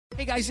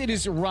Hey guys, it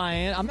is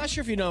Ryan. I'm not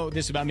sure if you know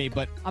this about me,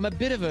 but I'm a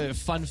bit of a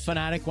fun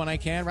fanatic when I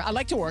can. I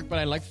like to work, but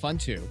I like fun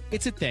too.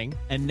 It's a thing.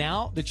 And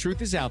now the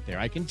truth is out there.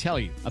 I can tell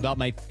you about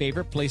my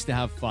favorite place to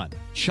have fun.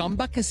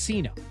 Chumba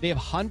Casino. They have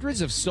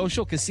hundreds of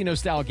social casino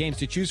style games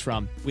to choose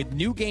from with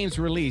new games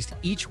released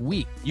each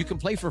week. You can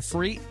play for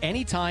free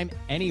anytime,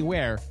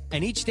 anywhere.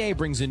 And each day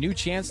brings a new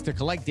chance to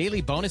collect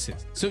daily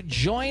bonuses. So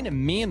join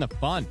me in the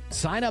fun.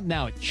 Sign up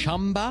now at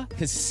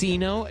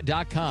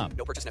ChumbaCasino.com.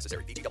 No purchase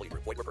necessary. VGW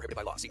Group. Void where prohibited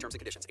by law. See terms and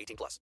conditions. 18+.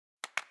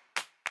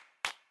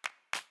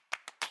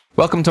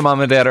 Welcome to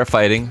Mom and Dad Are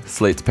Fighting,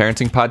 Slate's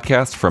parenting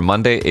podcast for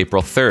Monday,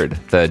 April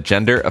 3rd, the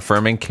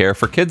Gender-Affirming Care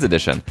for Kids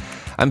edition.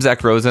 I'm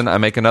Zach Rosen. I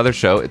make another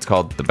show. It's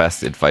called The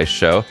Best Advice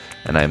Show,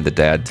 and I'm the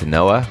dad to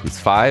Noah, who's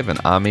 5,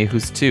 and Ami,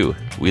 who's 2.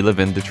 We live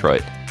in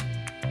Detroit.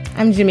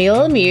 I'm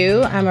Jamila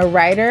Lemieux. I'm a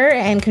writer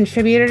and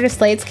contributor to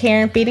Slate's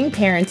Care and Feeding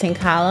Parenting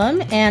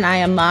column, and I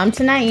am mom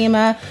to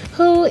Naima,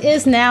 who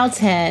is now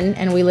 10,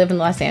 and we live in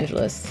Los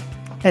Angeles.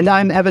 And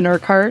I'm Evan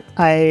Urquhart.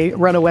 I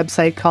run a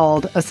website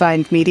called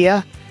Assigned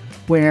Media,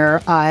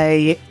 where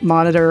I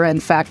monitor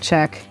and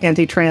fact-check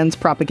anti-trans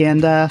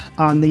propaganda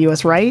on the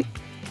U.S. right.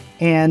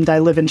 And I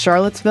live in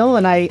Charlottesville,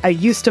 and I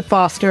used to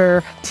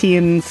foster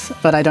teens,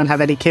 but I don't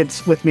have any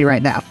kids with me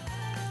right now.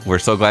 We're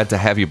so glad to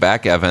have you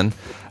back, Evan.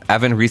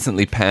 Evan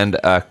recently penned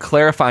a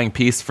clarifying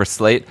piece for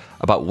Slate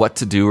about what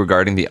to do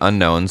regarding the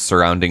unknowns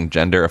surrounding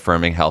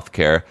gender-affirming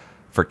healthcare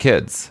for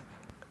kids.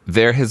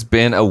 There has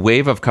been a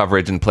wave of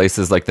coverage in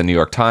places like the New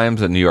York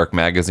Times and New York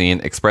Magazine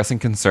expressing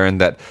concern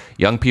that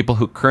young people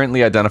who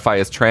currently identify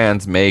as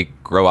trans may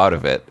grow out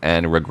of it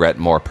and regret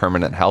more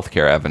permanent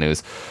healthcare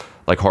avenues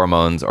like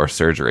hormones or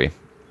surgery.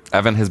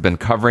 Evan has been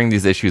covering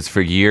these issues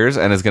for years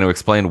and is going to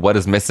explain what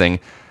is missing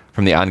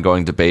from the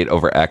ongoing debate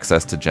over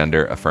access to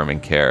gender-affirming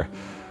care.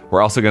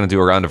 We're also going to do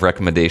a round of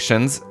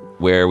recommendations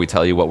where we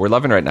tell you what we're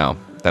loving right now.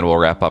 Then we'll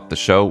wrap up the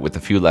show with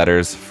a few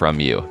letters from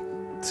you.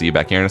 See you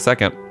back here in a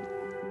second.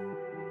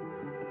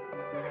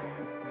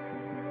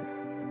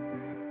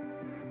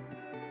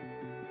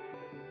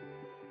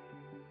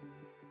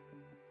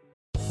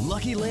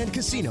 Lucky Land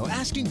Casino,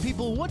 asking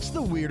people, what's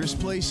the weirdest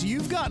place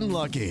you've gotten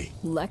lucky?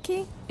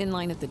 Lucky? In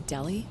line at the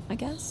deli, I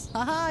guess?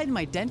 Aha, in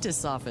my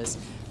dentist's office.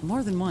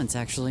 More than once,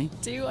 actually.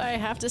 Do I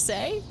have to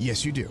say?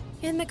 Yes, you do.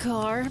 In the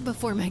car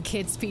before my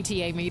kids'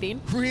 PTA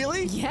meeting.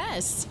 Really?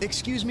 Yes.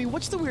 Excuse me,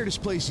 what's the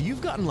weirdest place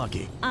you've gotten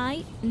lucky?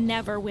 I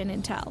never win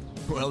and tell.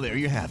 Well, there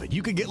you have it.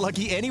 You can get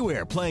lucky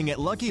anywhere, playing at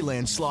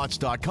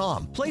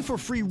LuckyLandSlots.com. Play for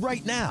free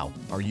right now.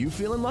 Are you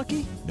feeling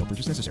lucky? No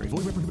purchase necessary.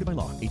 Void where prohibited by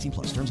law.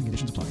 18+. Terms and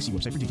conditions apply. See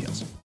website for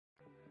details.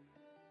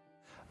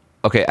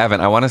 Okay, Evan,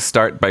 I want to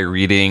start by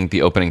reading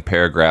the opening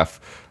paragraph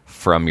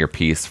from your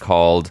piece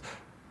called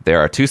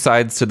 "There are two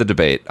sides to the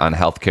debate on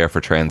healthcare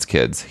for trans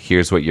kids.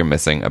 Here's what you're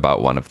missing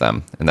about one of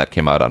them." And that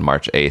came out on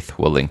March 8th.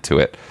 We'll link to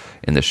it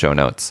in the show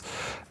notes.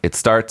 It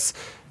starts,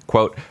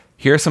 quote,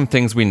 "Here are some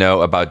things we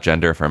know about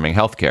gender-affirming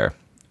healthcare.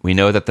 We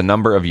know that the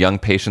number of young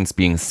patients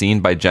being seen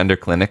by gender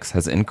clinics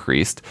has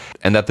increased,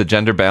 and that the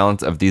gender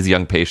balance of these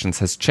young patients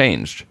has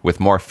changed,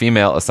 with more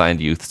female-assigned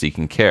youth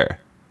seeking care.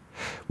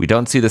 We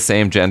don't see the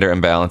same gender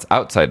imbalance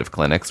outside of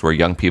clinics where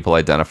young people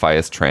identify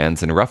as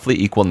trans in roughly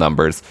equal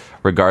numbers,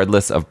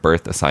 regardless of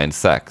birth-assigned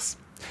sex.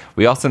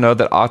 We also know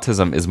that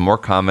autism is more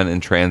common in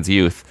trans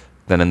youth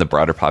than in the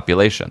broader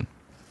population."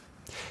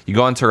 You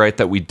go on to write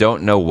that we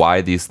don't know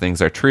why these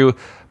things are true,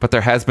 but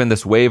there has been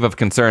this wave of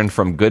concern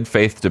from good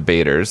faith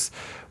debaters,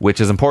 which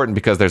is important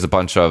because there's a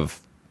bunch of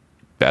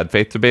bad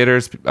faith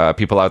debaters,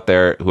 people out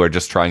there who are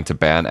just trying to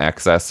ban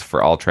access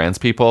for all trans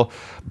people.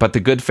 But the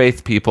good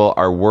faith people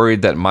are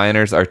worried that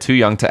minors are too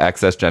young to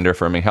access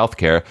gender-affirming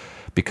healthcare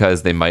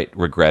because they might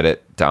regret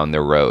it down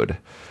the road.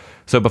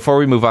 So before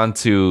we move on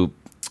to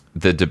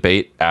the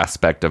debate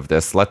aspect of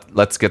this,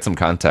 let's get some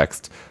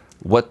context.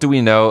 What do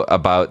we know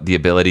about the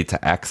ability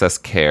to access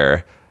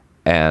care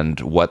and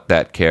what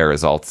that care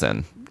results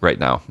in right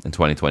now in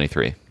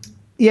 2023?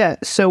 Yeah,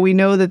 so we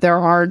know that there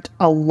aren't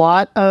a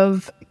lot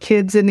of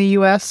kids in the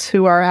U.S.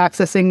 who are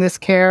accessing this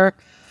care.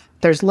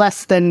 There's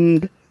less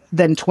than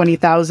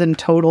 20,000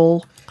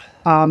 total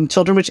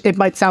children, which it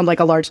might sound like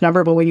a large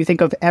number, but when you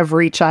think of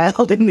every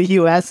child in the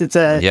U.S., it's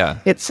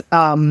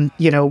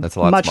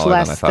much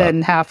less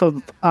than half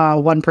of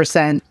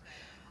 1%.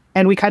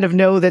 And we kind of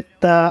know that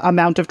the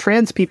amount of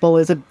trans people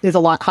is a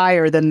lot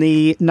higher than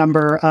the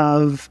number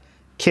of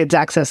kids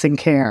accessing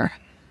care.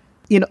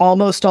 In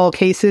almost all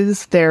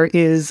cases, there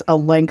is a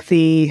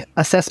lengthy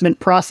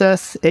assessment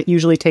process. It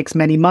usually takes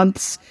many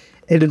months.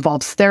 It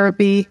involves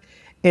therapy.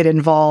 It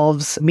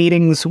involves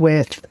meetings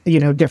with,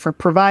 different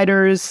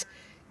providers.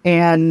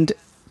 And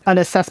an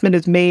assessment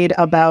is made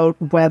about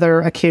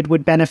whether a kid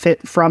would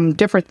benefit from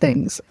different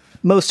things.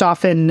 Most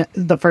often,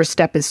 the first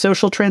step is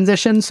social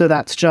transition. So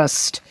that's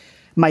just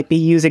might be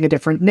using a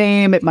different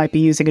name. It might be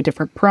using a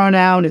different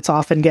pronoun. It's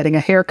often getting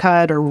a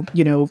haircut or,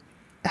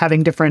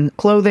 having different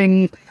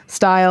clothing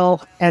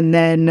style. And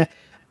then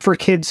for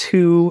kids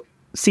who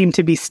seem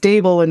to be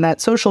stable in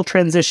that social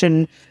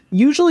transition,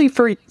 usually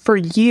for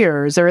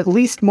years, or at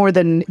least more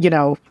than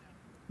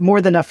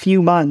a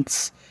few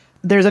months,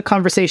 there's a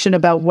conversation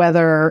about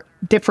whether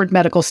different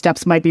medical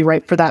steps might be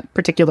right for that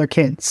particular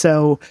kid.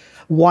 So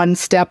one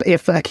step,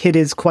 if a kid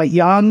is quite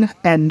young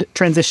and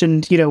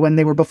transitioned, when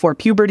they were before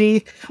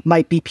puberty,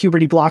 might be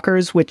puberty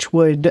blockers, which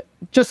would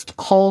just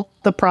halt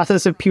the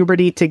process of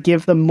puberty to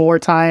give them more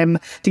time,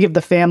 to give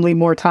the family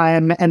more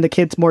time and the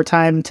kids more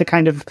time to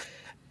kind of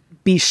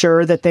be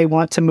sure that they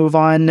want to move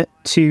on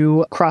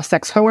to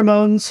cross-sex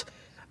hormones,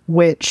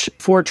 which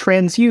for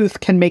trans youth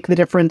can make the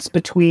difference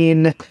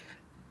between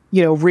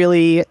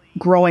really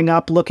growing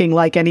up looking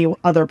like any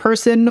other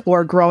person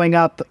or growing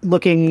up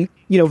looking,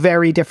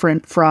 very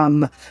different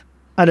from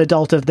an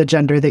adult of the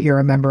gender that you're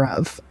a member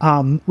of,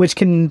 which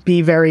can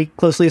be very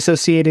closely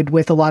associated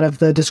with a lot of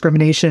the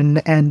discrimination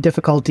and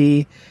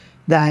difficulty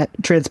that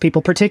trans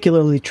people,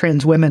 particularly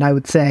trans women, I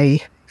would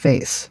say,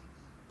 face.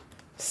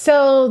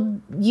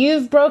 So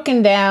you've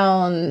broken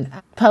down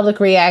public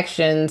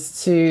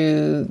reactions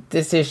to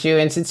this issue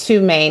into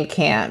two main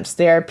camps.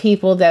 There are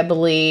people that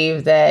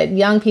believe that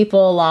young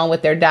people, along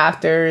with their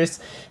doctors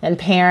and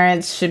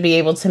parents, should be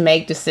able to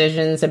make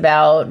decisions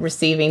about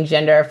receiving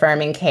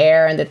gender-affirming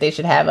care and that they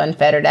should have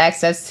unfettered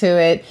access to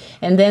it.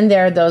 And then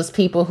there are those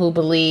people who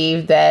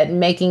believe that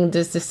making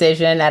this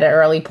decision at an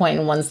early point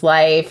in one's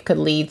life could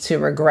lead to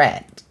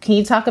regret. Can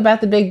you talk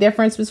about the big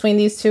difference between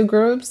these two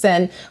groups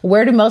and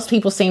where do most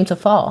people seem to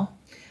fall?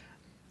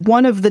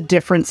 One of the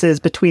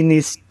differences between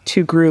these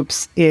two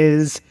groups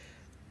is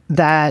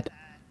that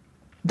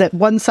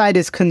one side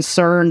is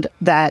concerned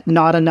that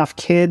not enough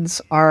kids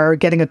are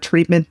getting a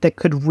treatment that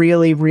could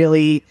really,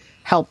 really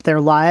help their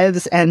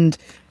lives. And,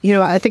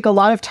 I think a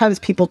lot of times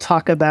people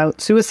talk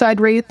about suicide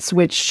rates,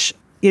 which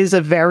is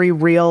a very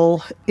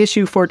real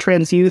issue for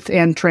trans youth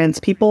and trans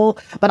people.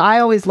 But I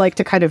always like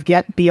to kind of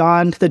get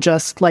beyond the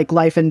just like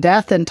life and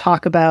death and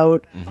talk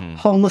about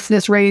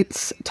homelessness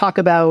rates, talk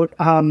about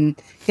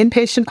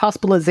inpatient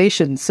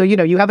hospitalizations. So,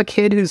 you have a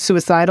kid who's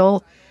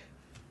suicidal,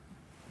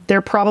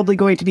 they're probably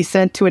going to be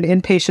sent to an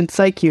inpatient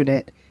psych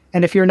unit.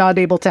 And if you're not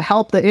able to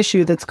help the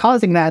issue that's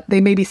causing that, they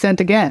may be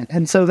sent again.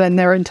 And so then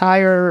their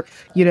entire,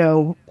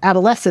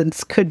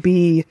 adolescence could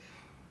be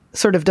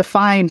sort of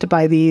defined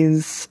by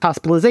these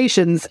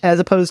hospitalizations as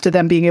opposed to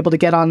them being able to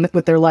get on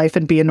with their life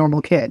and be a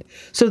normal kid.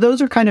 So those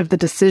are kind of the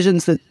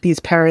decisions that these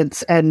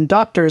parents and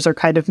doctors are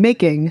kind of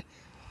making.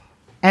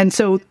 And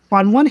so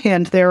on one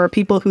hand, there are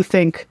people who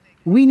think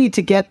we need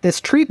to get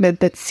this treatment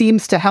that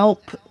seems to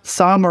help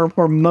some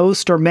or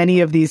most or many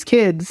of these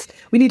kids.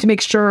 We need to make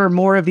sure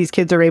more of these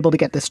kids are able to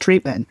get this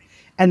treatment.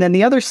 And then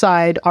the other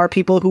side are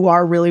people who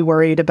are really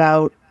worried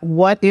about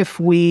what if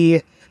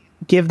we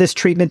give this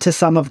treatment to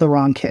some of the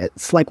wrong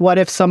kids? Like, what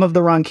if some of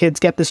the wrong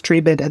kids get this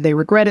treatment and they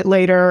regret it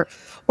later?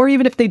 Or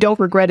even if they don't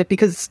regret it,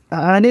 because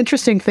an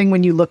interesting thing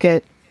when you look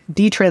at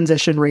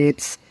detransition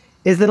rates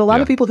is that a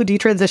lot of people who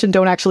detransition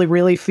don't actually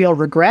really feel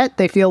regret.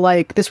 They feel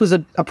like this was a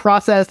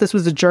process, this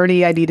was a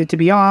journey I needed to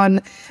be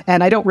on,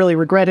 and I don't really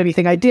regret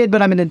anything I did,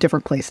 but I'm in a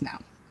different place now.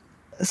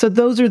 So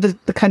those are the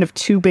kind of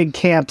two big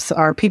camps,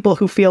 are people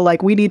who feel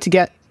like we need to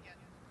get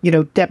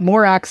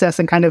more access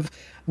and kind of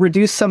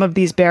reduce some of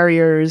these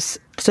barriers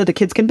so the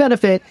kids can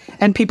benefit,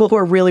 and people who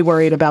are really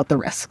worried about the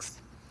risks.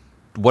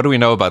 What do we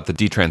know about the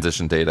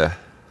detransition data?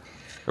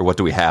 Or what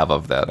do we have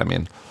of that?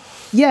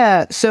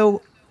 Yeah,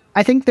 so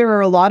I think there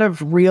are a lot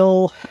of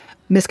real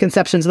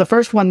misconceptions. The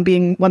first one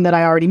being one that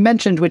I already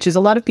mentioned, which is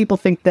a lot of people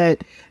think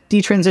that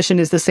detransition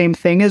is the same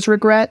thing as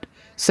regret.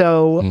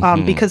 So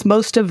because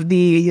most of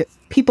the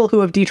people who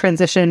have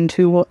detransitioned,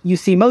 who you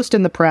see most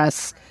in the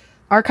press,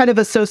 are kind of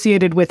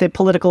associated with a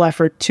political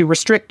effort to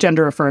restrict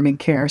gender-affirming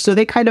care. So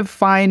they kind of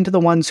find the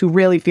ones who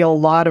really feel a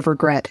lot of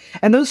regret.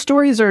 And those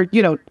stories are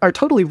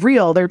totally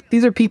real.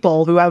 These are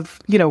people who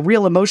have,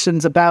 real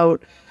emotions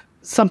about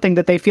something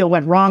that they feel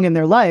went wrong in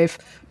their life.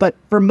 But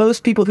for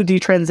most people who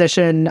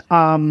detransition,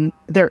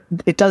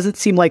 it doesn't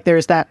seem like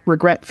there's that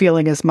regret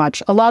feeling as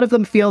much. A lot of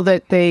them feel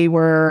that they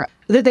were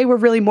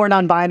really more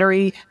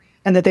non-binary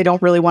and that they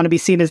don't really want to be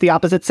seen as the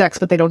opposite sex,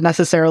 but they don't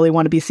necessarily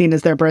want to be seen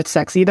as their birth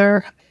sex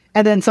either.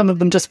 And then some of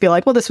them just feel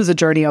like, well, this was a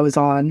journey I was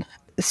on.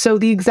 So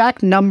the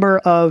exact number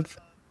of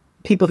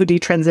people who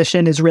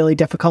detransition is really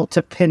difficult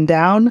to pin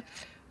down.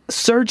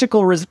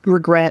 Surgical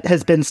regret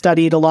has been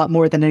studied a lot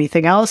more than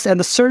anything else, and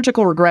the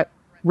surgical regret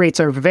rates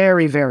are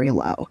very, very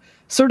low.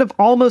 Sort of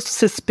almost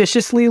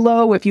suspiciously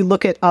low. If you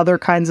look at other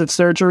kinds of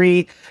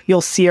surgery,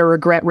 you'll see a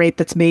regret rate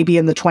that's maybe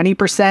in the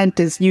 20%,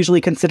 is usually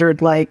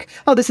considered like,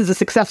 oh, this is a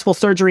successful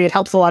surgery. It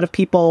helps a lot of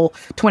people.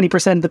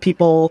 20% of the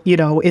people,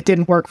 it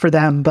didn't work for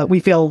them, but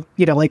we feel,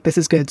 like this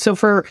is good. So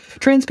for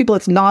trans people,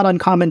 it's not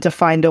uncommon to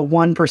find a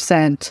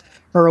 1%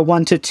 or a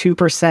 1 to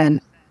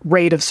 2%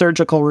 rate of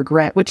surgical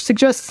regret, which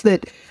suggests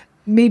that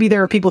maybe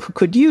there are people who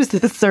could use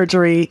this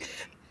surgery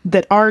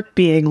that aren't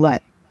being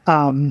let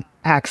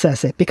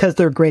access it because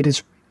their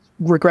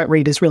regret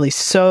rate is really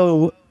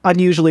so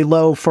unusually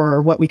low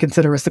for what we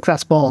consider a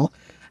successful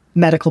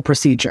medical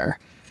procedure.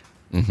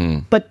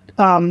 But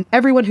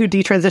everyone who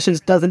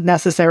detransitions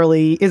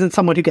isn't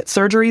someone who gets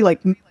surgery.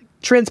 Like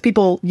trans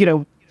people,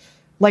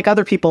 like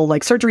other people,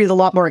 like surgery is a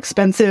lot more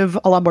expensive,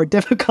 a lot more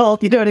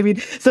difficult. You know what I mean?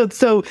 So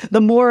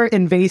the more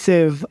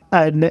invasive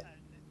an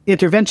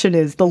intervention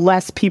is, the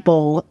less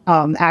people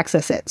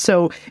access it.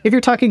 So if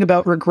you're talking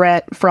about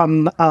regret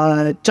from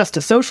just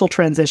a social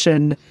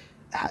transition,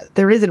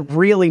 there isn't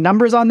really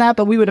numbers on that,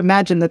 but we would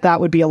imagine that that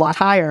would be a lot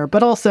higher.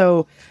 But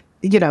also,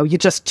 you know, you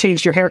just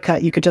changed your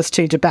haircut, you could just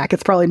change it back.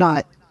 It's probably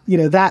not, you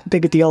know, that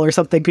big a deal or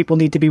something people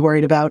need to be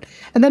worried about.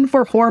 And then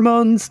for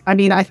hormones, I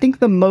mean, I think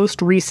the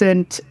most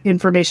recent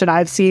information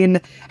I've seen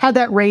had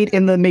that rate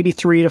in the maybe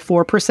 3 to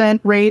 4%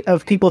 rate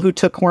of people who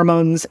took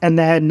hormones and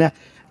then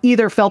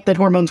either felt that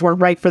hormones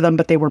weren't right for them,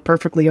 but they were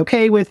perfectly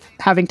okay with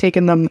having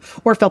taken them,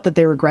 or felt that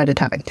they regretted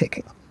having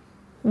taken them.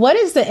 What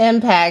is the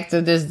impact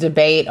of this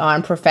debate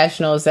on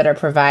professionals that are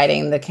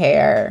providing the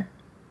care?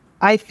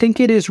 I think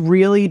it is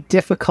really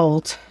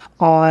difficult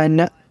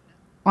on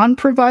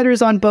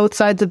providers on both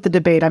sides of the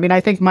debate. I mean, I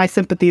think my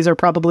sympathies are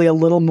probably a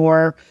little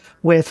more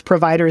with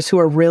providers who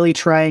are really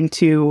trying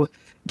to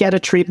get a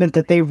treatment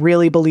that they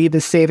really believe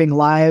is saving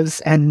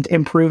lives and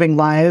improving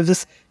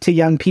lives to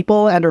young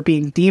people, and are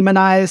being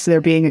demonized.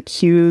 They're being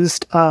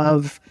accused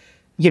of,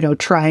 you know,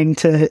 trying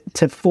to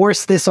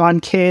force this on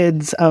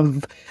kids,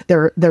 of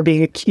they're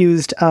being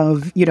accused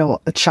of, you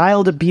know,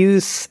 child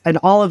abuse and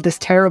all of this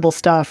terrible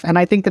stuff. And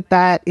I think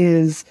that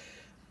is,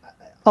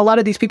 a lot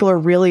of these people are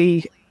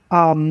really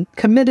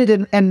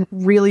committed and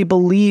really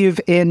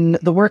believe in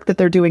the work that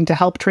they're doing to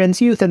help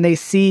trans youth, and they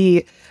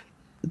see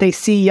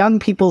young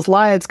people's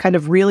lives kind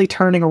of really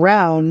turning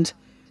around,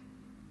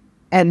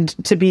 and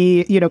to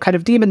be, you know, kind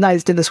of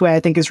demonized in this way, I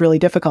think is really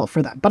difficult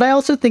for them. But I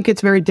also think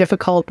it's very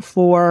difficult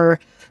for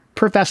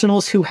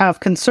professionals who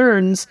have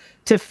concerns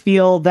to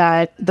feel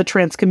that the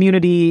trans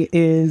community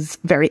is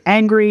very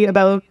angry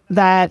about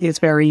that, is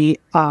very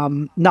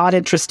not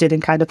interested in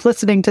kind of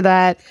listening to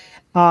that,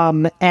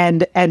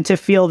 and to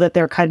feel that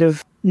they're kind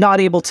of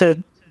not able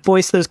to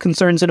voice those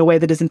concerns in a way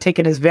that isn't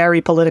taken as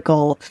very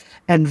political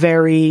and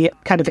very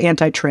kind of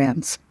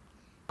anti-trans.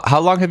 How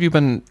long have you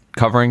been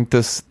covering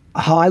this?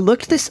 Oh, I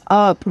looked this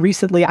up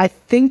recently. I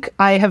think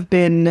I've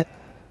been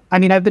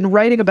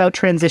writing about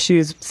trans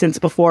issues since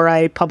before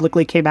I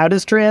publicly came out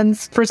as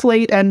trans for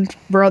Slate and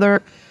for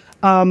other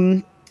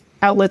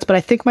outlets, but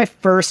I think my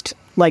first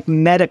like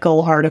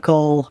medical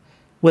article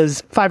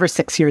was 5 or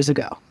 6 years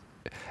ago.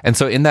 And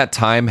so in that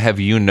time, have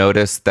you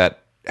noticed that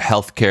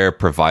healthcare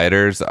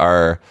providers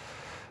are,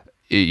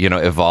 you know,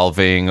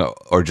 evolving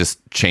or just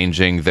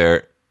changing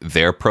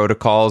their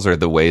protocols or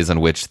the ways in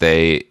which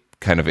they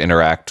kind of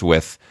interact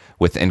with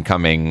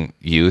incoming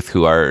youth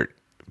who are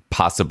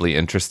possibly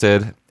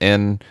interested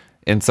in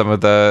some of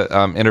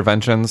the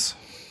interventions?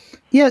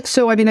 Yeah,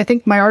 so I mean, I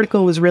think my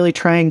article was really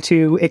trying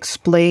to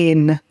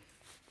explain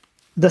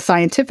the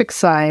scientific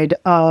side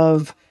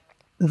of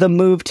the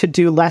move to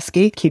do less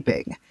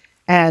gatekeeping.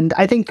 And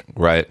I think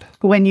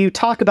when you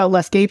talk about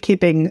less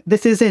gatekeeping,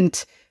 this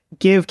isn't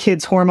give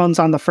kids hormones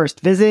on the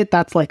first visit.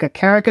 That's like a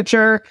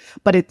caricature,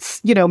 but it's,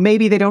 you know,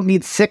 maybe they don't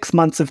need 6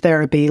 months of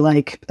therapy,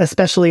 like,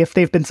 especially if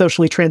they've been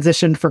socially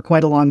transitioned for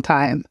quite a long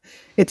time.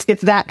 It's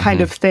that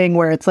kind of thing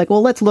where it's like,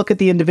 well, let's look at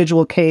the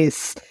individual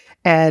case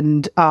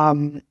and,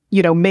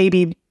 you know,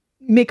 maybe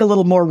make a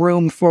little more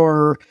room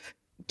for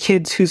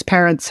kids whose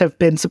parents have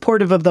been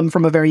supportive of them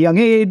from a very young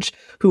age,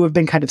 who have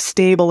been kind of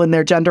stable in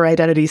their gender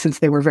identity since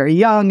they were very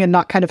young, and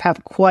not kind of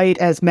have quite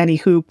as many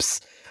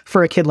hoops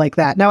for a kid like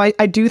that. Now,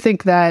 I do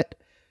think that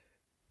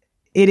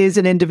it is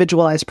an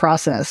individualized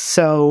process.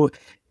 So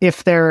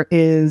if there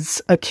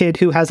is a kid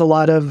who has a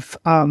lot of,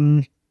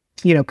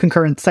 you know,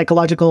 concurrent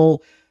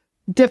psychological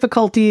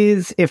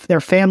difficulties, if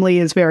their family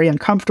is very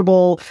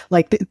uncomfortable,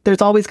 like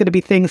there's always going to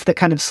be things that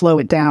kind of slow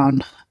it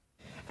down.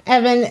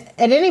 Evan,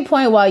 at any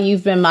point while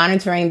you've been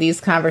monitoring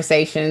these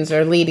conversations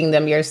or leading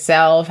them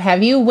yourself,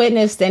 have you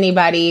witnessed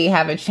anybody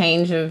have a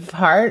change of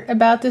heart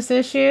about this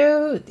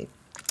issue in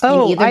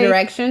either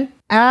direction?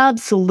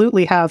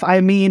 Absolutely have.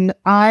 I mean,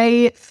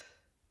 I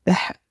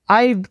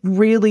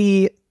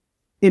really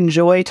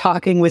enjoy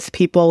talking with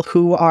people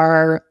who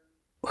are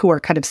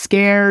kind of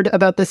scared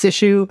about this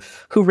issue,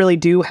 who really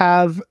do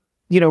have,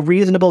 you know,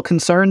 reasonable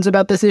concerns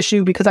about this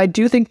issue, because I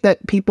do think that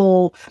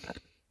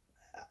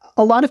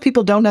a lot of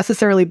people don't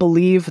necessarily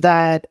believe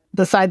that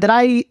the side that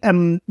I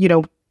am, you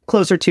know,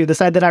 closer to, the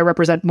side that I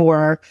represent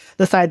more,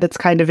 the side that's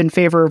kind of in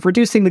favor of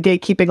reducing the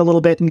gatekeeping a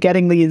little bit and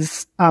getting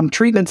these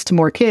treatments to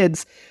more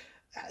kids,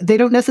 they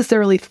don't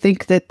necessarily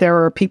think that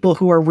there are people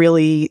who are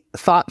really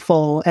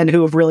thoughtful and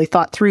who have really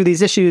thought through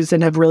these issues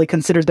and have really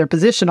considered their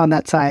position on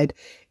that side.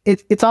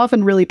 It's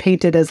often really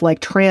painted as like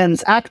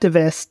trans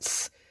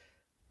activists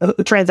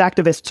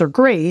are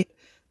great,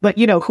 but,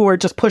 you know, who are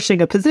just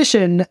pushing a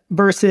position,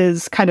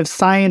 versus kind of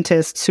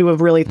scientists who have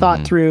really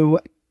thought through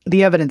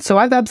the evidence. So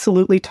I've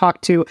absolutely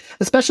talked to,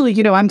 especially,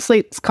 you know, I'm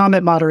Slate's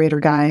comment moderator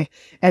guy,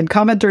 and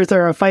commenters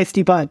are a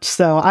feisty bunch.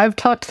 So I've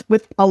talked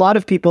with a lot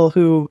of people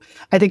who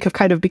I think have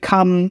kind of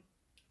become,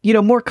 you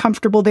know, more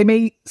comfortable. They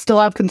may still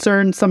have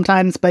concerns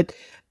sometimes, but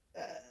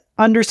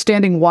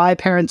understanding why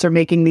parents are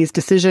making these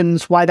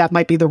decisions, why that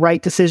might be the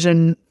right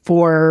decision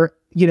for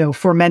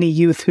for many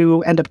youth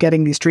who end up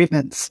getting these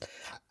treatments.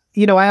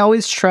 I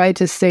always try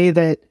to say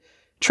that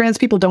trans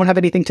people don't have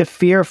anything to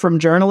fear from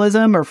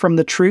journalism or from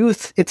the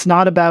truth. It's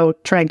not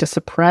about trying to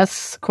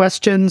suppress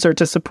questions or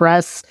to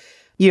suppress,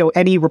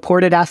 any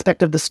reported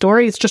aspect of the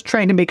story. It's just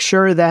trying to make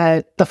sure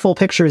that the full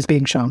picture is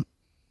being shown.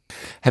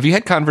 Have you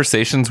had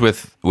conversations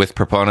with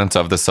proponents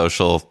of the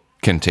social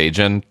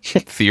contagion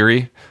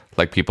theory?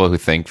 Like people who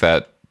think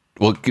that,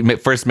 well,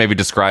 first maybe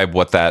describe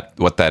what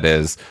that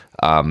is,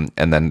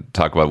 and then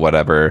talk about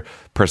whatever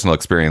personal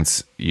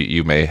experience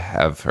you may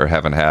have or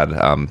haven't had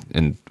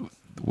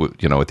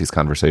with these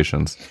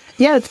conversations.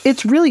 Yeah,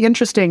 it's really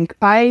interesting.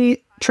 I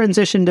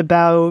transitioned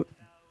about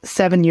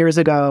 7 years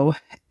ago,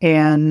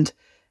 and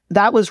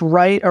that was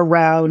right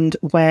around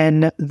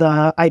when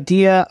the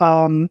idea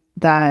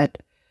that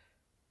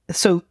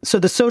so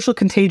the social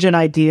contagion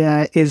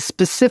idea is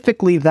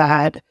specifically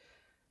that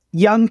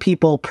young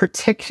people,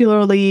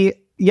 particularly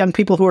young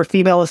people who are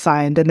female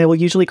assigned, and they will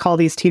usually call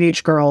these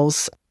teenage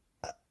girls,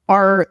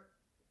 are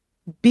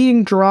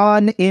being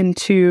drawn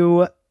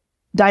into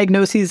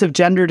diagnoses of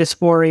gender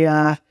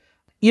dysphoria,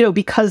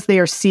 because they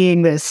are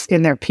seeing this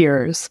in their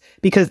peers,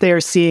 because they are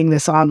seeing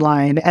this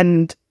online.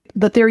 And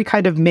the theory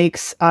kind of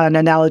makes an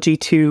analogy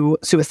to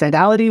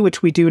suicidality,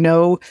 which we do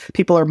know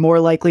people are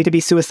more likely to be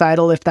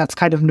suicidal if that's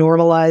kind of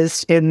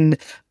normalized in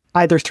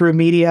either through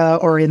media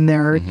or in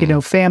their,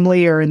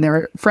 family or in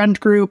their friend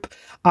group.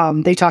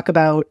 They talk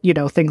about,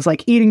 things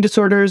like eating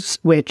disorders,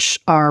 which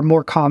are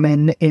more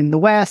common in the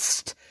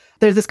West.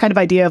 There's this kind of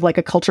idea of like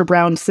a culture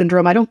brown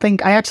syndrome. I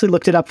actually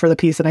looked it up for the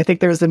piece, and I think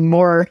there's a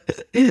more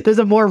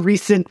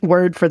recent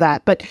word for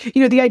that. But,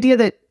 the idea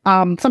that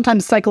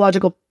sometimes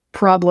psychological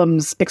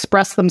problems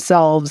express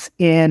themselves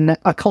in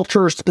a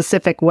culture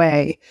specific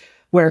way,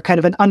 where kind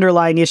of an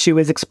underlying issue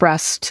is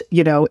expressed,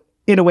 in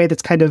a way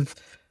that's kind of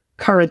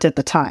current at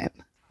the time.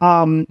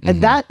 And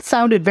that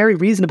sounded very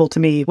reasonable to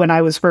me when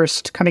I was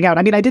first coming out.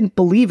 I mean, I didn't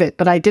believe it,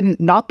 but I didn't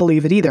not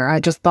believe it either. I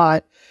just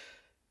thought,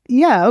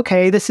 yeah,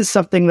 okay, this is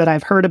something that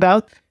I've heard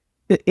about.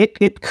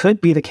 It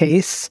could be the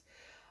case.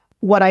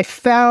 What I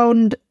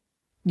found,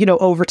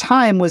 over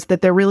time was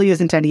that there really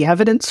isn't any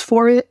evidence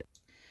for it.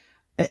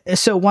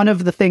 So one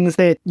of the things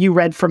that you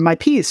read from my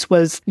piece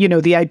was,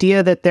 the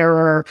idea that there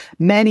are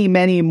many,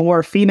 many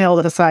more female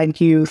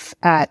assigned youth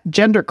at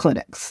gender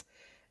clinics.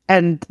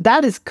 And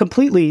that is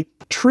completely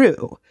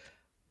true.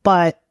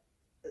 But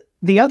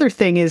the other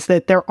thing is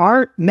that there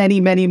aren't many,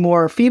 many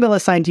more female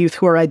assigned youth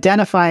who are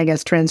identifying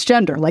as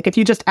transgender. Like if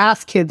you just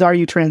ask kids, are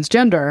you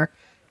transgender?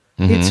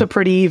 It's a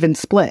pretty even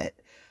split.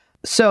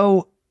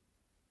 So,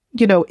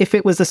 if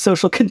it was a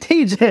social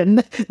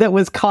contagion that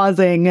was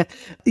causing,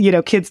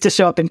 kids to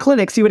show up in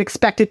clinics, you would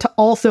expect it to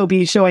also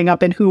be showing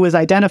up in who was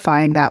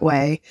identifying that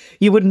way.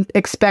 You wouldn't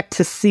expect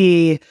to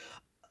see,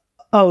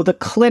 the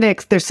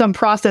clinics, there's some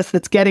process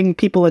that's getting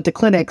people into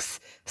clinics,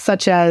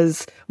 such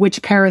as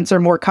which parents are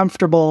more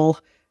comfortable,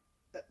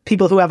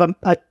 people who have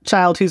a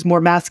child who's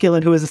more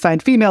masculine, who is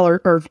assigned female,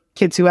 or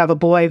kids who have a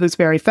boy who's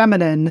very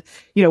feminine,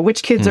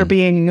 which kids are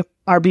being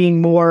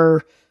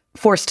more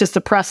forced to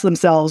suppress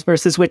themselves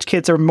versus which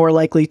kids are more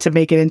likely to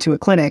make it into a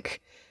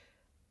clinic.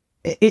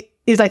 It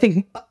is, I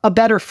think, a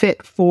better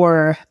fit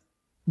for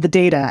the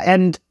data.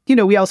 And,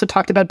 we also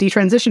talked about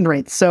detransition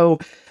rates. So,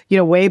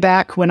 way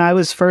back when I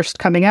was first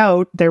coming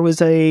out, there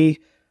was a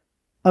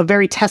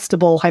very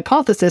testable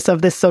hypothesis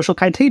of this social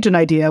contagion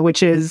idea,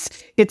 which is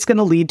it's going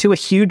to lead to a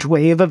huge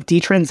wave of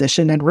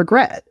detransition and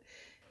regret.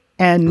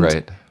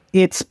 And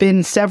it's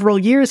been several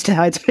years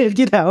now. It's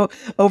been,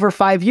 over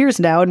 5 years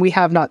now, and we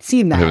have not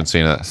seen that. I haven't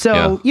seen it.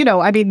 So,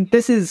 I mean,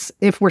 this is,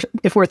 if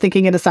we're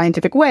thinking in a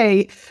scientific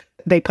way,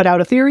 they put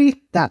out a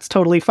theory, that's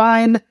totally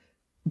fine.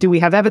 Do we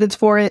have evidence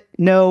for it?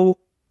 No.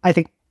 I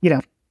think,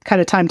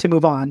 kind of time to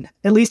move on,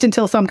 at least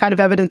until some kind of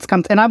evidence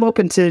comes. And I'm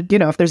open to,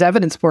 if there's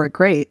evidence for it,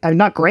 great. I'm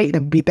not great, it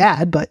would be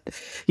bad, but,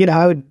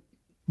 I would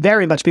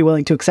very much be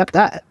willing to accept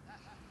that.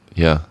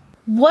 Yeah.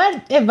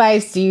 What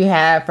advice do you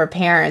have for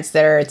parents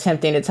that are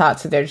attempting to talk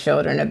to their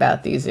children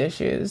about these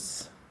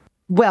issues?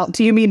 Well,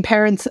 do you mean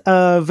parents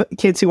of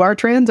kids who are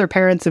trans, or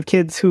parents of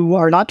kids who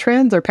are not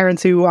trans, or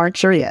parents who aren't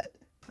sure yet?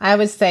 I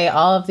would say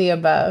all of the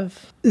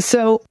above.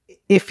 So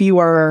if you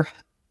are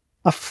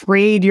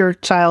afraid your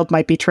child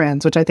might be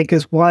trans, which I think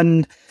is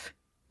one,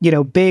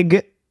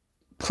 big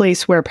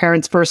place where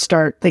parents first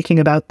start thinking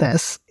about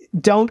this,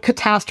 don't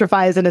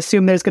catastrophize and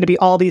assume there's going to be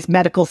all these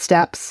medical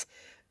steps.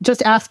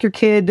 Just ask your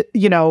kid,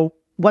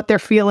 what they're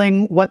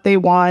feeling, what they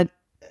want,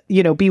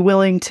 be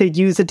willing to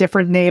use a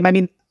different name. I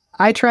mean,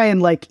 I try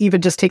and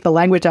even just take the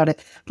language out of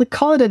it.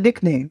 Call it a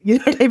nickname. You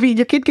know what I mean?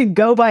 Your kid can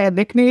go by a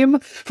nickname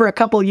for a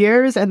couple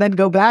years and then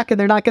go back, and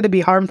they're not going to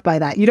be harmed by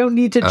that. You don't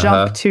need to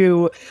jump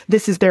to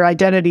this is their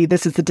identity.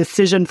 This is the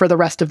decision for the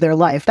rest of their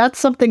life. That's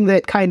something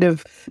that kind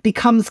of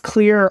becomes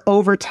clear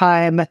over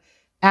time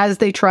as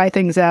they try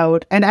things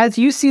out and as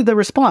you see the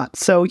response.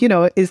 So,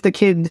 is the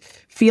kid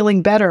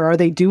feeling better? Are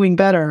they doing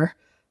better?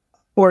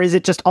 Or is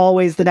it just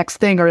always the next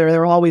thing, or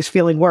they're always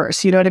feeling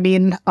worse? You know what I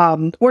mean?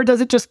 Or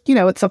does it just,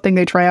 it's something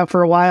they try out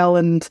for a while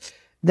and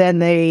than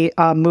they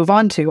move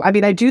on to. I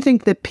mean, I do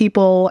think that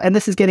people, and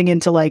this is getting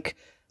into like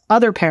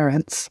other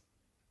parents,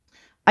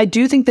 I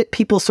do think that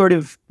people sort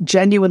of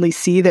genuinely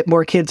see that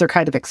more kids are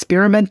kind of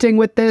experimenting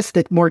with this,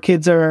 that more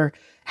kids are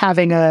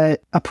having a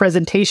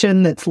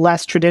presentation that's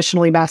less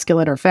traditionally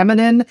masculine or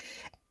feminine.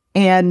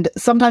 And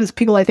sometimes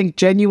people, I think,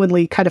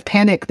 genuinely kind of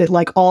panic that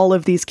like all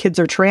of these kids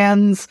are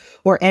trans,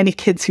 or any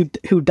kids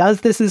who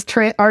does this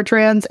are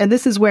trans. And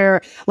this is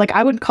where, like,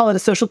 I wouldn't call it a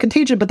social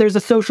contagion, but there's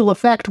a social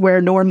effect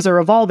where norms are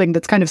evolving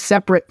that's kind of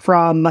separate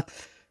from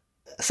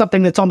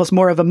something that's almost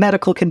more of a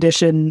medical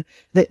condition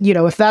that, you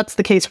know, if that's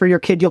the case for your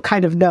kid, you'll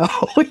kind of know.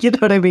 You know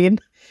what I mean?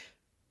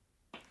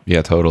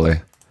 Yeah, totally.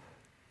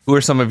 Who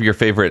are some of your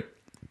favorite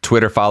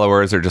Twitter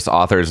followers or just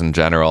authors in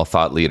general,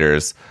 thought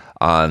leaders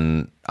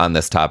on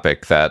this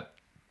topic that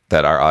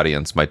our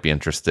audience might be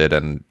interested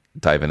in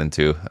diving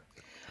into?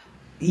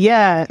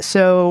 Yeah.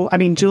 So, I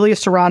mean, Julia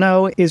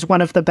Serrano is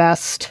one of the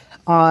best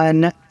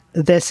on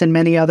this and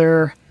many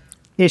other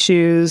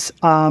issues.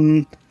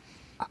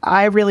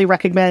 I really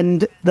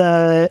recommend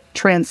the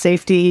Trans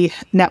Safety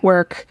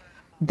Network.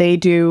 They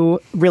do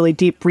really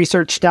deep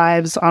research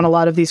dives on a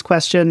lot of these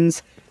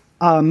questions.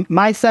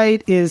 My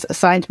site is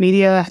Assigned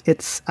Media.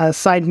 It's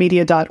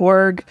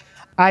assignedmedia.org.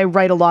 I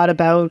write a lot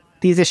about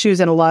these issues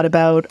and a lot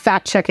about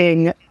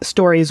fact-checking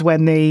stories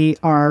when they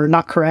are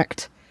not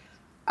correct.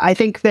 I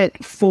think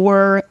that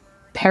for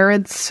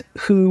parents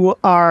who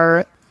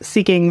are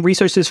seeking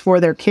resources for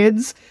their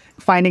kids,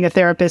 finding a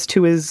therapist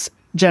who is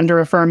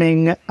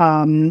gender-affirming,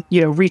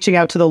 reaching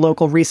out to the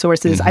local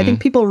resources. Mm-hmm. I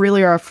think people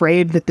really are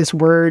afraid that this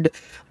word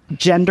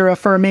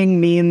gender-affirming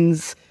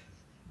means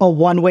a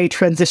one-way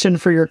transition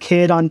for your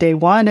kid on day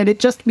one, and it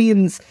just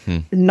means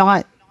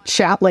not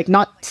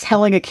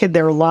telling a kid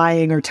they're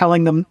lying or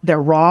telling them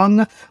they're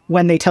wrong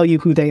when they tell you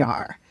who they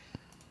are.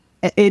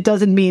 It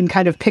doesn't mean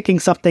kind of picking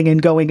something and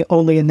going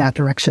only in that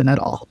direction at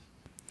all.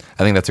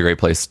 I think that's a great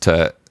place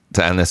to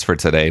end this for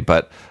today,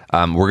 but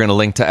we're going to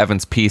link to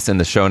Evan's piece in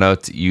the show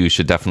notes. You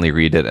should definitely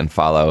read it and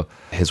follow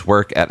his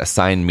work at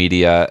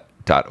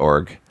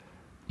assignedmedia.org.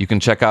 You can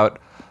check out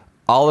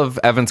all of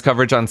Evan's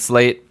coverage on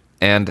Slate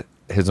and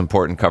his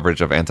important coverage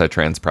of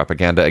anti-trans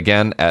propaganda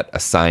again at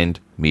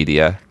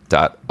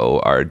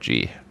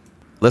assignedmedia.org.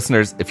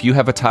 Listeners, if you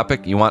have a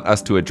topic you want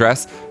us to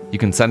address, you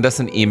can send us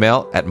an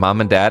email at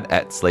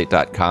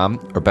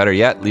momanddad@slate.com, or better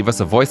yet, leave us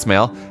a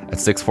voicemail at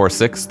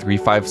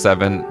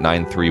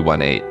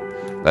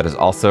 646-357-9318. That is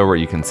also where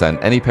you can send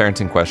any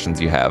parenting questions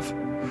you have.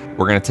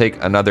 We're going to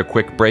take another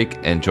quick break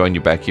and join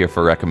you back here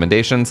for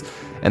recommendations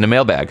and a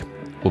mailbag.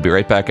 We'll be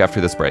right back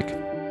after this break.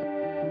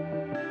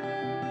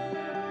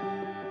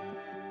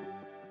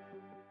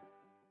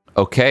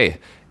 Okay,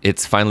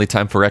 it's finally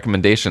time for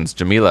recommendations.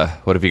 Jamila,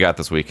 what have you got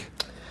this week?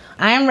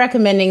 I am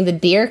recommending the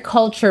Dear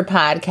Culture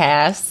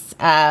podcast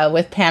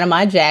with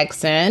Panama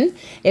Jackson.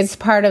 It's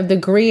part of the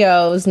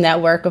Griots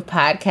network of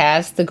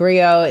podcasts. The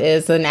Griot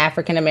is an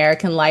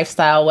African-American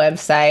lifestyle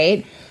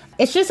website.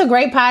 It's just a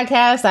great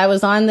podcast. I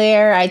was on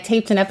there. I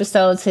taped an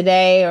episode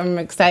today. I'm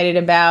excited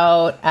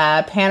about.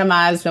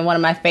 Panama has been one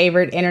of my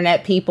favorite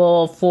internet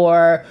people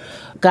for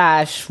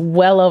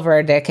well over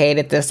a decade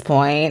at this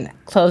point,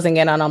 closing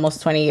in on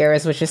almost 20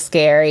 years, which is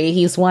scary.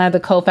 He's one of the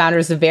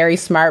co-founders of Very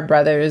Smart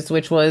Brothers,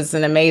 which was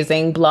an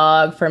amazing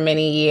blog for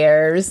many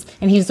years.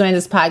 And he's doing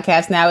this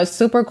podcast now. It's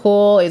super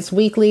cool. It's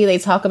weekly. They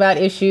talk about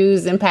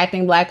issues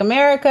impacting Black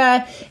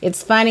America.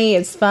 It's funny.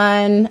 It's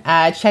fun.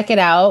 Check it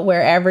out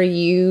wherever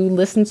you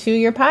listen to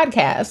your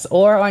podcasts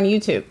or on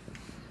YouTube.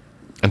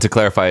 And to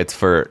clarify, it's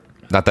for,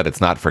 not that it's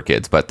not for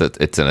kids, but that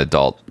it's an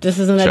adult show. This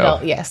is an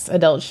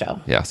adult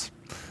show. Yes.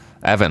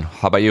 Evan,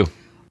 how about you?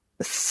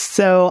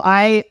 So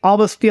I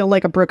almost feel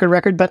like a broken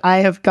record, but I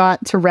have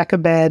got to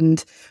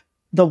recommend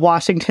the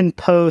Washington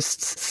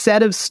Post's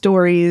set of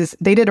stories.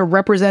 They did a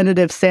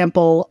representative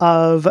sample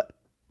of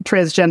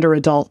transgender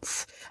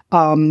adults.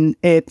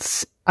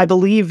 It's, I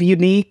believe,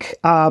 unique.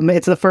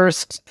 It's the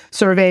first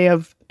survey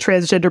of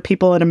transgender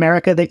people in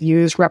America that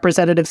use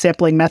representative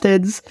sampling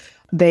methods.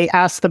 They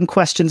asked them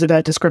questions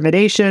about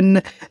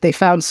discrimination. They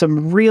found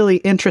some really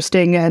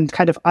interesting and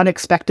kind of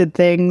unexpected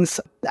things.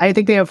 I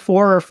think they have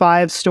 4 or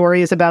 5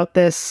 stories about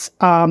this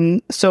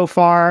so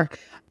far.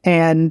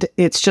 And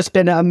it's just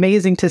been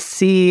amazing to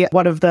see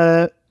one of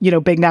the,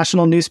 big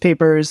national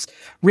newspapers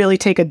really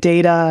take a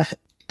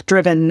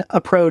data-driven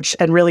approach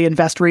and really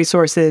invest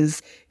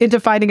resources into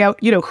finding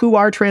out, who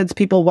are trans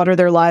people, what are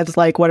their lives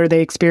like, what are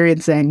they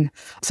experiencing.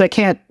 So I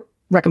can't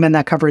recommend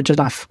that coverage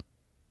enough.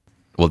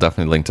 We'll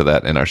definitely link to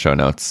that in our show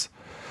notes.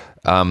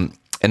 And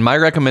my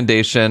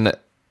recommendation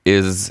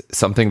is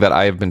something that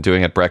I have been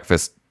doing at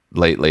breakfast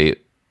lately.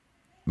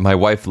 My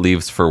wife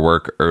leaves for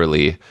work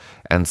early,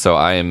 and so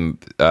I am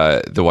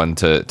the one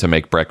to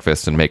make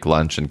breakfast and make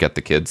lunch and get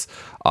the kids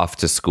off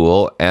to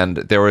school. And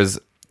there was,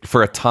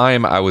 for a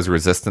time, I was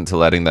resistant to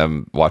letting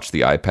them watch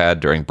the iPad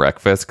during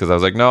breakfast because I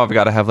was like, no, I've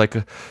got to have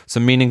a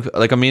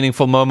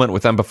meaningful moment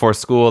with them before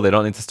school. They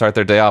don't need to start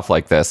their day off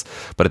like this.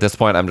 But at this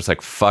point, I'm just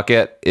like, fuck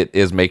it. It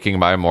is making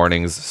my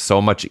mornings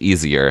so much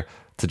easier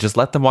to just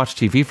let them watch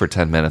TV for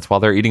 10 minutes while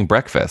they're eating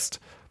breakfast.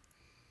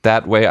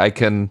 That way I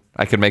can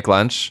make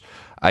lunch.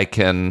 I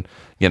can,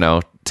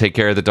 take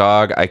care of the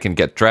dog. I can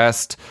get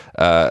dressed.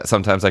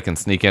 Sometimes I can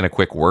sneak in a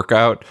quick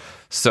workout.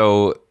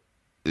 So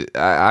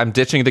I'm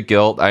ditching the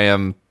guilt. I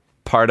am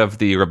part of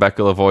the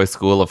Rebecca Lavoie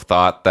school of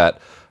thought that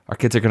our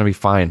kids are going to be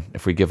fine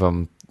if we give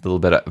them a little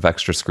bit of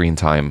extra screen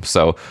time.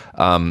 So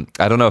I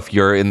don't know if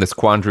you're in this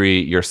quandary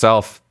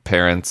yourself,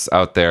 parents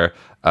out there,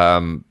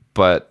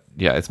 but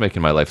yeah, it's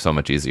making my life so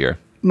much easier.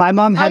 My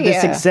mom had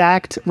this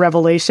exact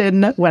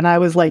revelation when I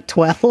was like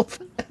 12.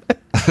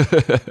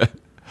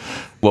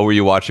 What were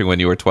you watching when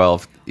you were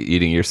 12,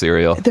 eating your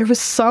cereal? There was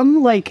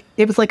some,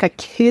 it was like a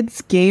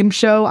kids game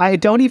show. I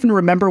don't even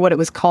remember what it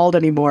was called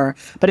anymore,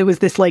 but it was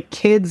this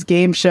kids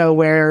game show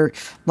where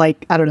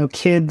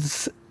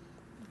kids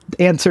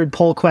answered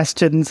poll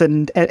questions,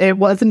 and it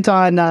wasn't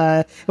on,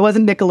 it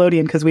wasn't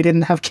Nickelodeon because we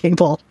didn't have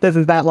cable. This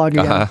is that long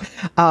ago.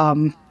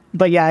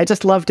 But yeah, I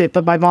just loved it.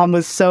 But my mom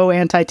was so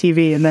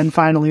anti-TV, and then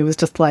finally it was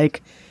just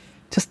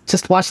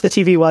just watch the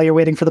TV while you're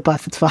waiting for the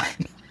bus. It's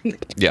fine.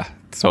 Yeah,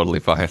 it's totally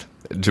fine.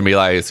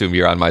 Jamila, I assume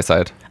you're on my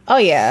side. Oh,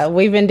 yeah.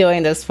 We've been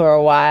doing this for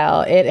a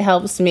while. It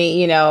helps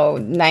me,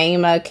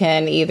 Naima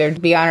can either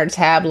be on her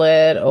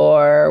tablet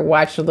or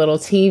watch a little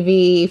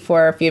TV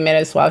for a few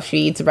minutes while she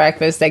eats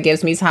breakfast. That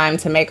gives me time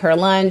to make her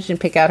lunch and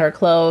pick out her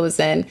clothes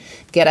and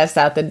get us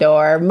out the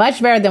door.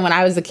 Much better than when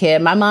I was a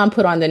kid. My mom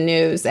put on the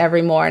news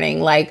every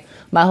morning,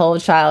 my whole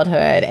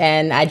childhood.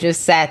 And I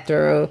just sat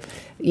through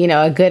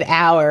a good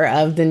hour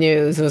of the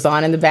news. It was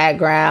on in the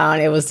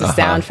background. It was the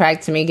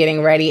soundtrack to me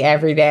getting ready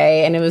every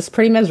day, and it was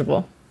pretty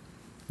miserable.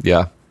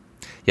 Yeah.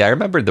 Yeah, I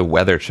remember the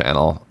Weather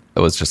Channel.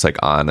 It was just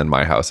on in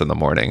my house in the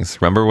mornings.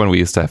 Remember when we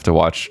used to have to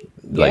watch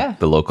the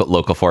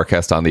local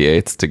forecast on the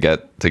 8th to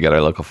get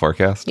our local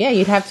forecast? Yeah,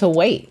 you'd have to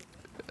wait.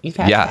 You'd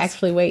have to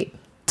actually wait.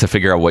 To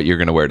figure out what you're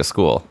going to wear to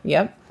school.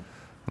 Yep.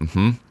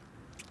 Mm-hmm.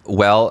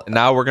 Well,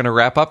 now we're going to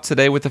wrap up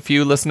today with a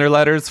few listener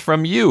letters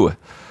from you.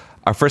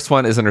 Our first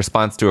one is in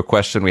response to a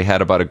question we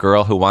had about a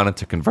girl who wanted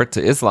to convert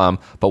to Islam,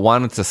 but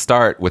wanted to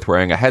start with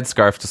wearing a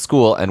headscarf to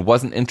school and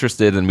wasn't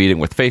interested in meeting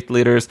with faith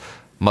leaders,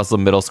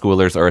 Muslim middle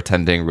schoolers, or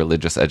attending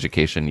religious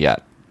education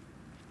yet.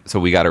 So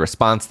we got a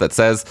response that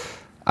says,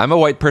 I'm a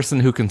white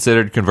person who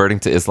considered converting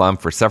to Islam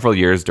for several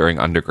years during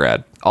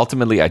undergrad.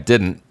 Ultimately, I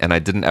didn't, and I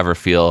didn't ever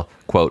feel,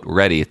 quote,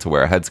 ready to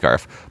wear a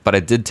headscarf. But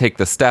I did take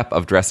the step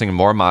of dressing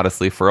more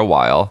modestly for a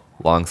while,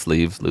 long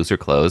sleeves, looser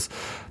clothes.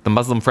 The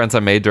Muslim friends I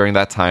made during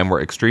that time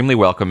were extremely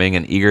welcoming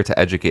and eager to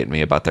educate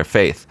me about their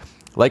faith.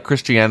 Like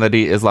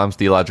Christianity, Islam's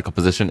theological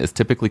position is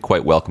typically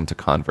quite welcome to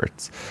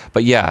converts.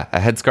 But yeah, a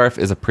headscarf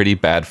is a pretty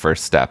bad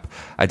first step.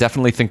 I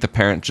definitely think the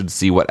parent should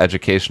see what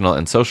educational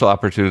and social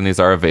opportunities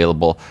are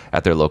available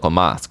at their local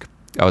mosque.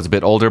 I was a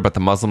bit older, but the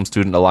Muslim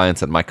Student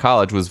Alliance at my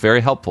college was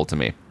very helpful to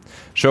me.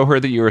 Show her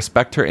that you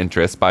respect her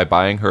interests by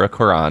buying her a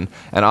Quran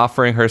and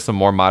offering her some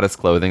more modest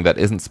clothing that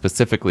isn't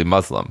specifically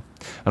Muslim.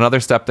 Another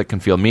step that can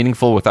feel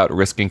meaningful without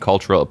risking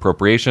cultural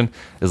appropriation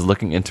is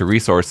looking into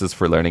resources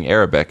for learning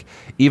Arabic.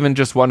 Even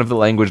just one of the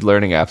language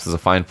learning apps is a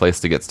fine place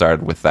to get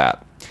started with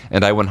that.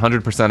 And I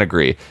 100%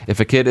 agree.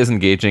 If a kid is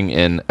engaging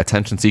in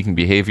attention-seeking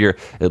behavior,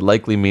 it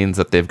likely means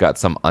that they've got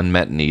some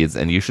unmet needs,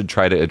 and you should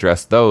try to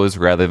address those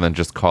rather than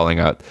just calling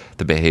out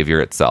the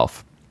behavior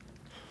itself.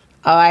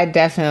 Oh, I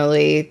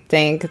definitely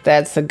think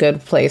that's a good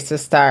place to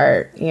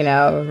start.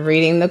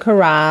 Reading the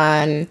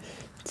Quran,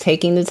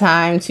 taking the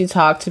time to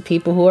talk to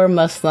people who are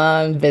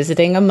Muslim,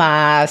 visiting a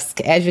mosque,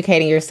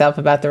 educating yourself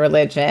about the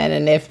religion.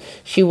 And if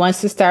she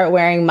wants to start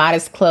wearing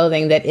modest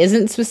clothing that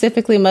isn't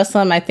specifically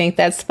Muslim, I think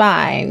that's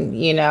fine,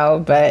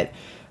 but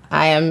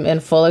I am in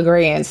full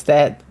agreement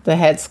that the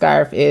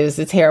headscarf is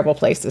a terrible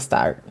place to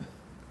start.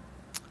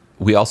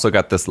 We also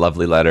got this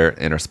lovely letter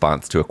in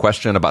response to a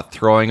question about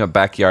throwing a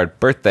backyard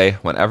birthday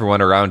when everyone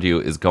around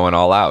you is going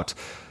all out.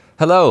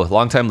 Hello,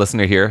 longtime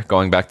listener here,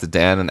 going back to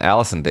Dan and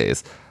Allison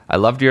days. I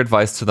loved your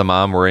advice to the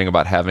mom worrying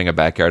about having a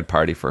backyard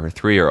party for her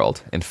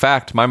 3-year-old. In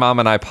fact, my mom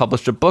and I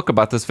published a book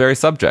about this very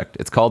subject.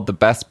 It's called The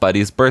Best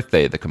Buddy's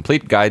Birthday, The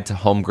Complete Guide to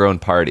Homegrown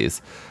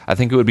Parties. I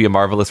think it would be a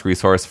marvelous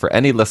resource for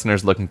any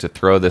listeners looking to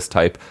throw this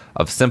type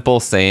of simple,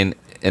 sane,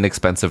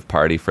 inexpensive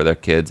party for their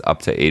kids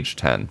up to age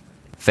 10.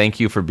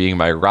 Thank you for being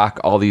my rock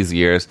all these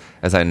years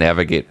as I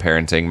navigate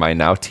parenting my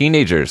now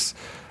teenagers.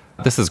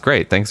 This is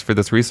great. Thanks for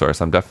this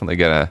resource. I'm definitely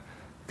gonna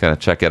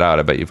check it out.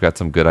 I bet you've got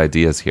some good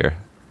ideas here.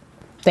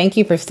 Thank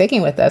you for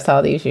sticking with us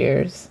all these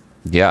years.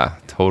 Yeah,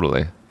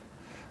 totally.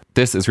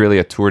 This is really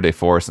a tour de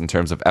force in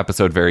terms of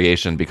episode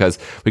variation because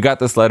we got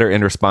this letter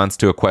in response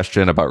to a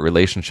question about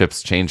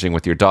relationships changing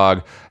with your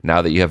dog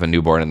now that you have a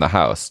newborn in the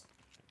house.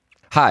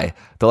 Hi,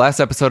 the last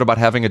episode about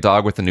having a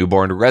dog with a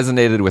newborn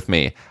resonated with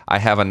me. I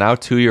have a now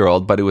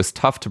 2-year-old, but it was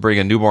tough to bring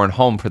a newborn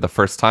home for the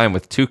first time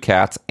with 2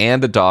 cats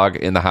and a dog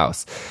in the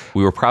house.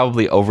 We were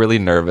probably overly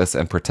nervous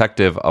and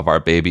protective of our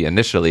baby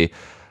initially,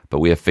 but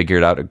we have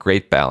figured out a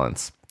great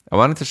balance. I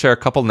wanted to share a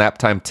couple nap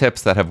time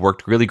tips that have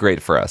worked really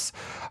great for us.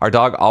 Our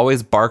dog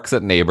always barks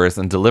at neighbors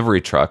and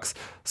delivery trucks,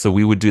 so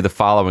we would do the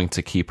following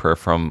to keep her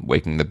from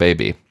waking the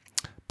baby.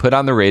 put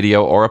on the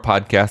radio or a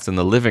podcast in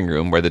the living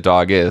room where the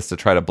dog is to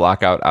try to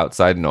block out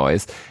outside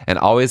noise, and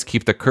always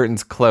keep the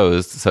curtains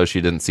closed so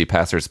she didn't see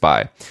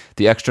passersby.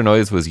 The extra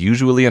noise was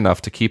usually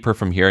enough to keep her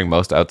from hearing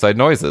most outside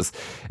noises.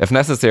 If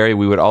necessary,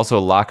 we would also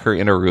lock her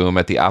in a room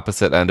at the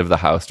opposite end of the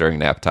house during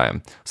nap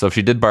time, so if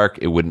she did bark,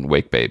 it wouldn't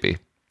wake baby.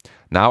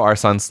 Now our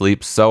son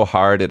sleeps so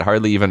hard it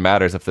hardly even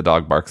matters if the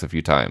dog barks a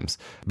few times.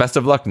 Best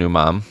of luck, new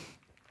mom.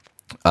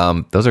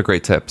 Those are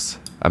great tips.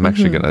 I'm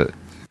actually gonna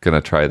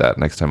try that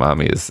next time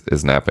Ami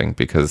is napping,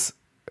 because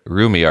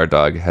Rumi, our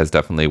dog, has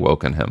definitely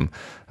woken him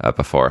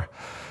before.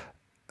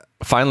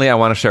 Finally, I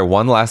want to share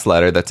one last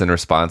letter that's in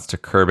response to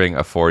curbing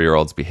a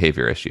 4-year-old's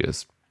behavior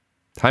issues.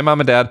 Hi,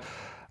 Mom and Dad.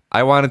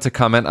 I wanted to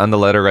comment on the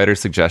letter writer's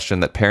suggestion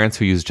that parents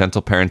who use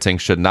gentle parenting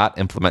should not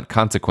implement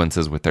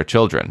consequences with their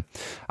children.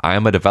 I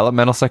am a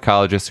developmental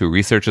psychologist who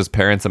researches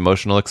parents'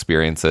 emotional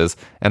experiences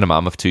and a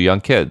mom of 2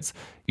 young kids.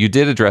 You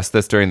did address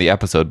this during the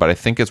episode, but I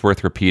think it's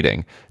worth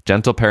repeating.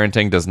 Gentle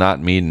parenting does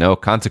not mean no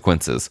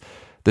consequences.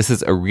 This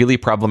is a really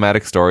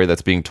problematic story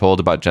that's being told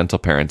about gentle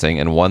parenting,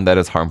 and one that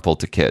is harmful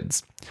to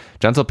kids.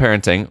 Gentle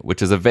parenting,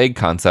 which is a vague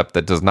concept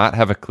that does not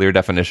have a clear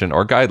definition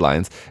or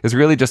guidelines, is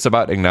really just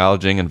about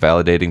acknowledging and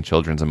validating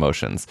children's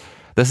emotions.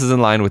 This is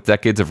in line with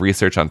decades of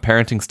research on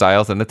parenting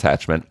styles and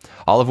attachment,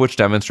 all of which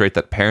demonstrate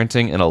that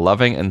parenting in a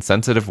loving and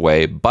sensitive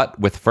way, but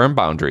with firm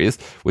boundaries,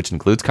 which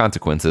includes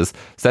consequences,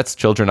 sets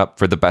children up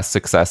for the best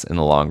success in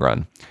the long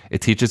run.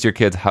 It teaches your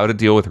kids how to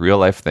deal with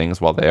real-life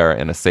things while they are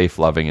in a safe,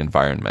 loving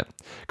environment.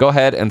 Go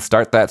ahead and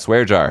start that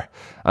swear jar.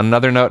 On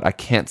another note, I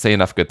can't say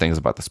enough good things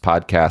about this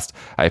podcast.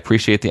 I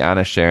appreciate the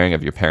honest sharing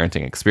of your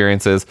parenting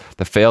experiences.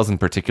 The fails in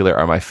particular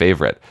are my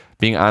favorite.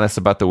 Being honest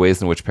about the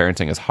ways in which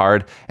parenting is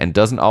hard and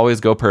doesn't always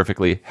go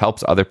perfectly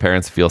helps other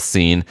parents feel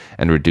seen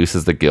and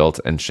reduces the guilt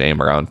and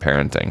shame around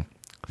parenting.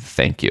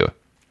 Thank you.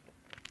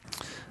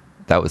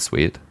 That was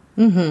sweet.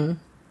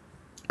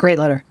 Great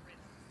letter.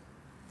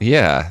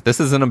 Yeah,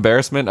 this is an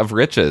embarrassment of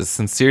riches.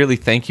 Sincerely,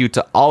 thank you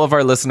to all of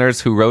our listeners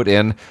who wrote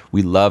in.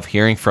 We love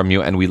hearing from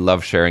you, and we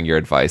love sharing your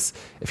advice.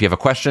 If you have a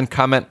question,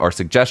 comment, or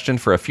suggestion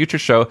for a future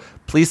show,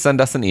 please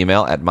send us an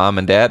email at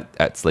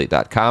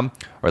momanddad@slate.com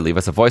or leave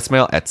us a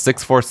voicemail at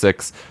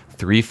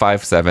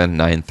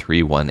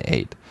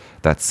 646-357-9318.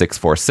 That's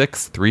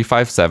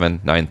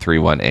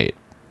 646-357-9318.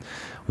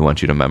 We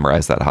want you to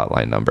memorize that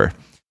hotline number.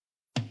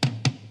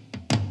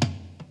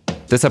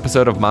 This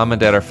episode of Mom and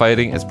Dad Are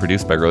Fighting is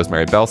produced by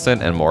Rosemary Belson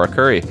and Maura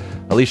Curry.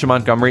 Alicia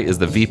Montgomery is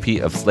the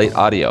VP of Slate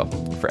Audio.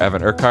 For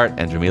Evan Urquhart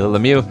and Jamila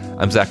Lemieux,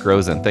 I'm Zach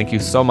Rosen. Thank you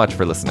so much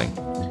for listening.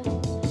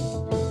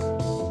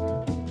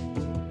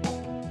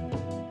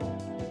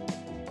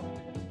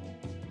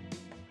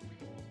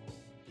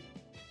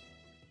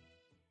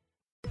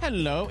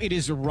 Hello, it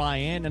is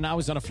Ryan, and I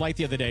was on a flight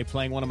the other day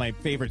playing one of my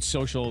favorite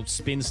social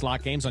spin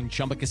slot games on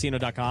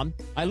ChumbaCasino.com.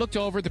 I looked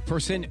over at the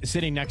person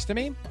sitting next to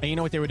me, and you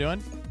know what they were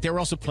doing? They were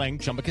also playing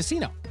Chumba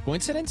Casino.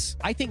 Coincidence?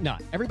 I think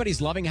not.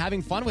 Everybody's loving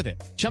having fun with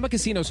it. Chumba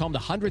Casino is home to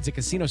hundreds of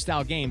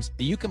casino-style games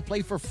that you can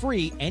play for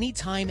free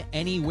anytime,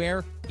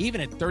 anywhere,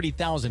 even at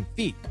 30,000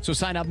 feet. So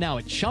sign up now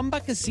at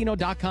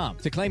ChumbaCasino.com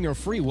to claim your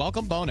free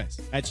welcome bonus.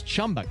 That's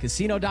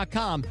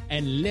ChumbaCasino.com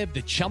and live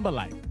the Chumba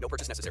life. No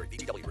purchase necessary.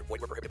 VGW Group.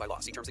 Void where prohibited by law.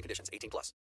 See terms and conditions. 18+.